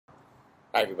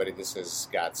Hi, everybody. This is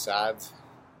Saad,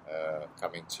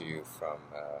 coming to you from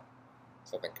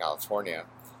Southern California.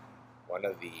 One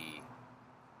of the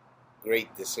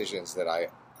great decisions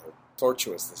or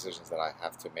tortuous decisions that I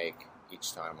have to make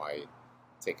each time I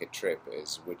take a trip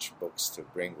is which books to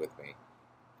bring with me,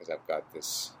 because I've got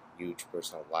this huge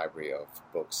personal library of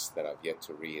books that I've yet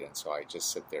to read, and so I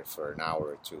just sit there for an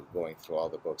hour or two going through all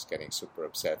the books, getting super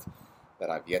upset that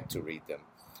I've yet to read them.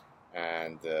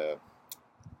 And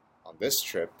on this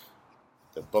trip,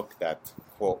 the book that,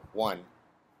 quote, won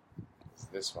is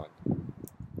this one.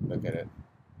 Look at it.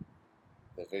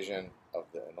 The Vision of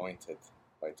the Anointed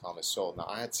by Thomas Sowell. Now,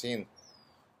 I had seen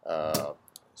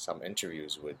some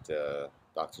interviews with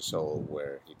Dr. Sowell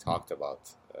where he talked about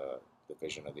the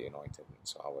Vision of the Anointed. And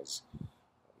so I was,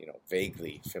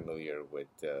 vaguely familiar with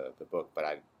the book, but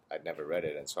I'd never read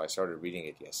it. And so I started reading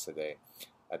it yesterday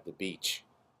at the beach.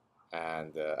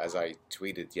 And as I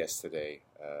tweeted yesterday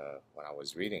when I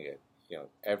was reading it,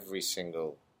 every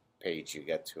single page you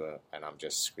get to, and I'm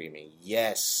just screaming,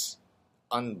 yes,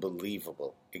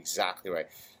 unbelievable, exactly right.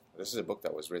 This is a book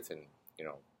that was written,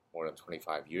 more than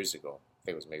 25 years ago. I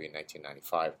think it was maybe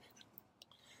 1995.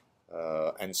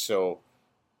 And so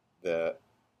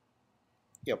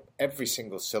every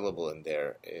single syllable in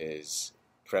there is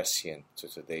prescient to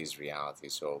today's reality.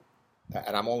 So,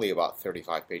 and I'm only about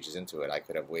 35 pages into it. I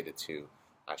could have waited to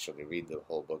actually read the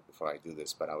whole book before I do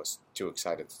this, but I was too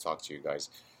excited to talk to you guys.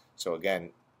 So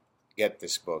again, get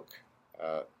this book.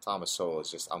 Thomas Sowell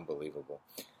is just unbelievable.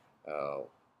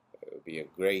 It would be a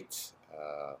great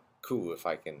coup if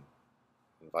I can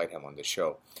invite him on the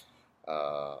show.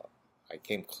 I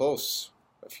came close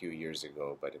a few years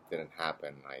ago, but it didn't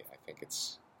happen. I think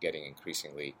it's getting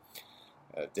increasingly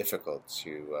difficult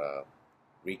to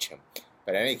reach him.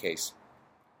 But in any case,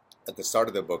 at the start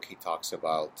of the book, he talks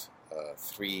about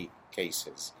three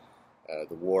cases: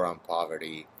 the war on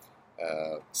poverty,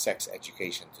 sex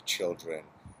education to children,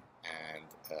 and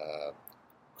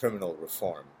criminal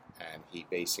reform. And he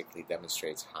basically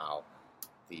demonstrates how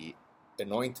the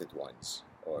anointed ones,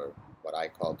 or what I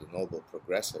call the noble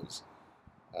progressives,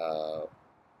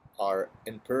 are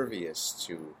impervious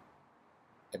to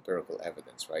empirical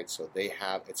evidence, right? So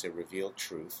it's a revealed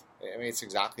truth. I mean, it's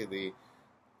exactly the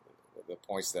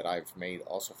points that I've made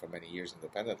also for many years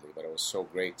independently, but it was so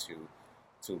great to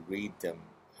read them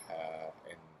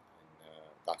in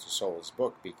Dr. Sowell's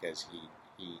book, because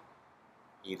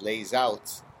he lays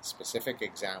out specific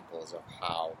examples of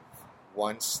how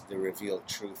once the revealed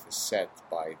truth is set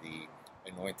by the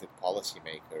anointed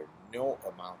policymaker, no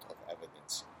amount of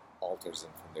evidence alters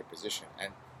them from their position.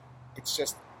 And it's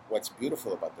just what's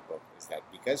beautiful about the book is that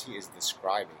because he is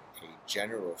describing a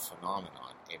general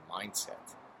phenomenon, a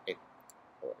mindset,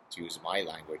 or to use my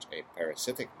language, a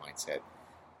parasitic mindset,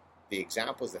 the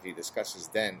examples that he discusses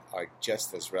then are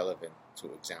just as relevant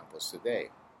to examples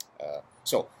today.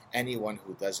 So anyone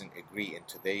who doesn't agree in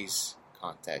today's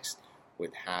context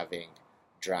with having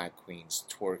drag queens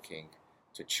twerking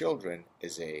to children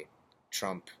is a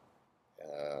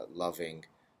Trump-loving,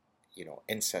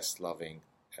 incest-loving,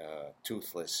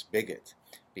 toothless bigot,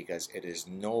 because it is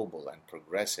noble and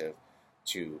progressive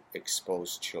to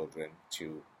expose children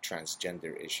to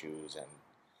transgender issues and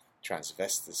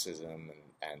transvesticism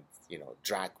and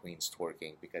drag queens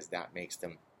twerking, because that makes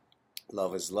them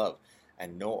love is love,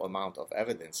 and no amount of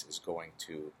evidence is going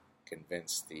to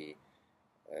convince the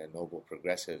noble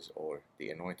progressives, or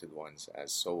the anointed ones,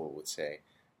 as Sowell would say,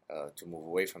 to move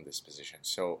away from this position.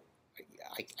 So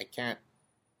I can't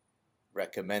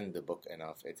recommend the book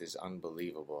enough. It is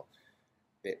unbelievable.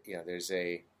 There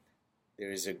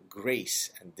is a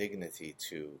grace and dignity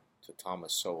to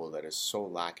Thomas Sowell that is so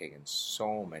lacking in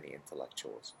so many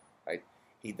intellectuals, right?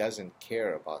 He doesn't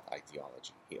care about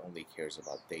ideology. He only cares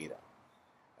about data.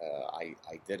 I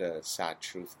did a Sad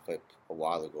Truth clip a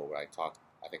while ago where I talked,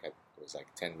 I think it was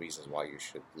like 10 reasons why you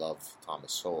should love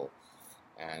Thomas Sowell.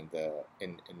 And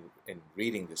in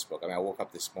reading this book, I woke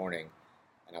up this morning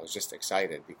and I was just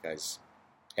excited because,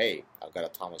 hey, I've got a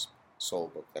Thomas Sowell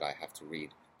book that I have to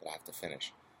read, that I have to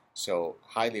finish. So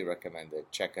highly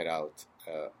recommended. Check it out.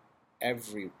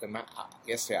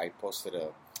 Yesterday I posted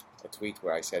a tweet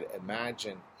where I said,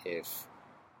 imagine if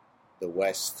the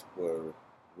West were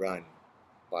run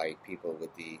by people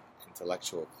with the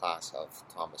intellectual class of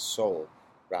Thomas Sowell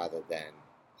rather than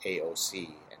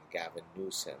AOC and Gavin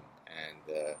Newsom and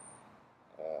the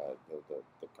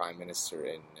Prime Minister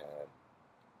in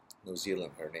New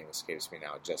Zealand. Her name escapes me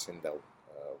now, Jacinda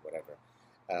whatever,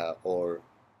 or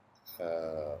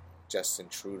Justin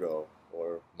Trudeau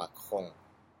or Macron,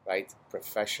 right?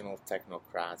 Professional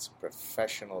technocrats,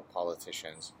 professional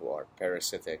politicians who are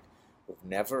parasitic, who've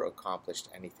never accomplished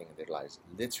anything in their lives,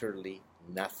 literally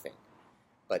nothing.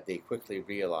 But they quickly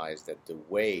realize that the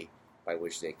way by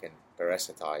which they can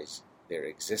parasitize their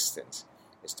existence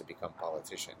is to become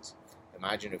politicians.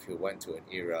 Imagine if you went to an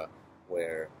era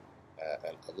where,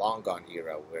 a long gone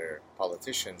era, where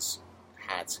politicians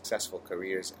had successful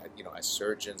careers, as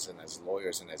surgeons and as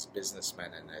lawyers and as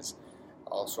businessmen and as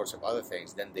all sorts of other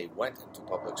things. Then they went into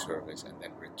public service and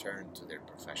then returned to their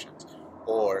professions.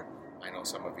 Or, I know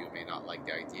some of you may not like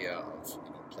the idea of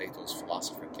Plato's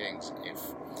philosopher kings. If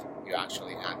you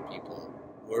actually had people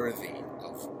worthy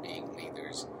of being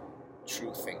leaders,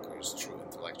 true thinkers, true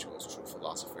intellectuals, true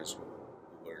philosophers who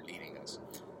were leading us.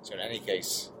 So in any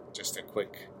case, just a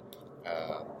quick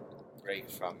break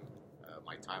from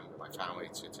my time with my family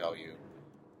to tell you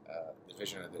the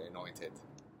vision of the Anointed.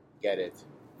 Get it,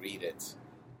 read it,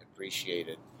 appreciate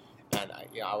it. And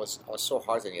I was so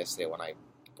heartened yesterday when I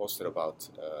posted about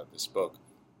this book,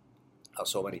 how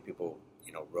so many people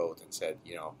wrote and said,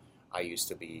 I used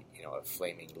to be a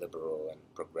flaming liberal and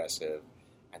progressive,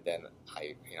 and then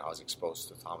I was exposed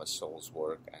to Thomas Sowell's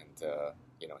work, and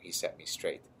he set me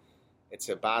straight. It's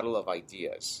a battle of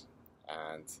ideas,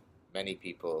 and many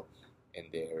people in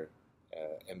their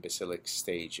imbecilic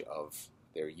stage of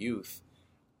their youth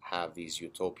have these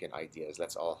utopian ideas.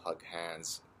 Let's all hug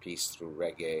hands, peace through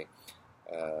reggae,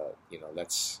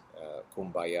 let's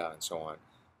kumbaya and so on.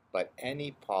 But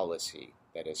any policy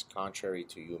that is contrary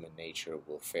to human nature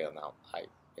will fail. Now,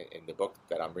 in the book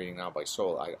that I'm reading now by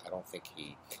Sowell, I don't think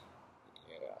he,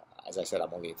 as I said,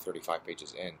 I'm only 35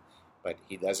 pages in, but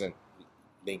he doesn't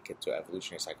link it to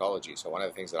evolutionary psychology. So one of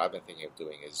the things that I've been thinking of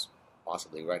doing is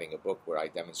possibly writing a book where I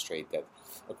demonstrate that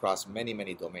across many,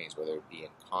 many domains, whether it be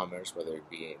in commerce, whether it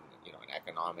be in in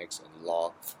economics and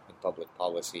law and public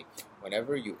policy,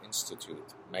 whenever you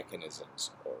institute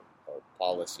mechanisms or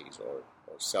policies or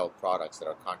sell products that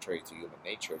are contrary to human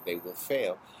nature, they will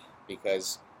fail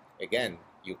because, again,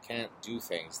 you can't do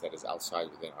things that is outside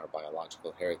within our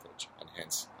biological heritage. And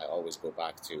hence, I always go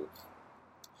back to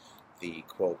the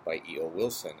quote by E.O.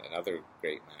 Wilson, another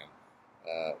great man,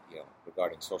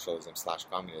 regarding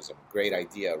socialism/communism. Great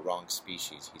idea, wrong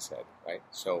species, he said, right?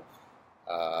 So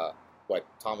what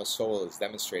Thomas Sowell is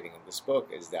demonstrating in this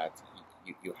book is that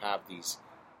you have these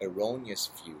erroneous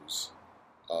views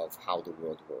of how the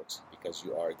world works because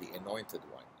you are the anointed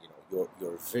one.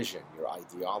 Your vision, your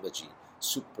ideology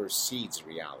supersedes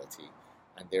reality,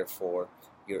 and therefore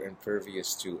you're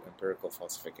impervious to empirical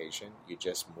falsification. You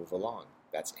just move along.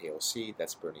 That's AOC,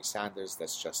 that's Bernie Sanders,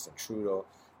 that's Justin Trudeau,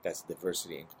 that's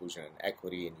diversity, inclusion, and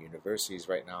equity in universities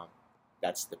right now.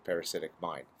 That's the parasitic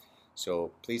mind.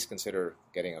 So please consider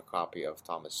getting a copy of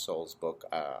Thomas Sowell's book.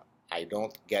 I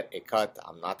don't get a cut.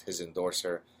 I'm not his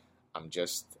endorser. I'm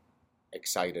just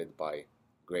excited by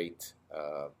great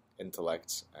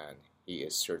intellects, and he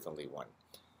is certainly one.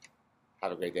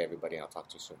 Have a great day, everybody, and I'll talk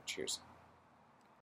to you soon. Cheers.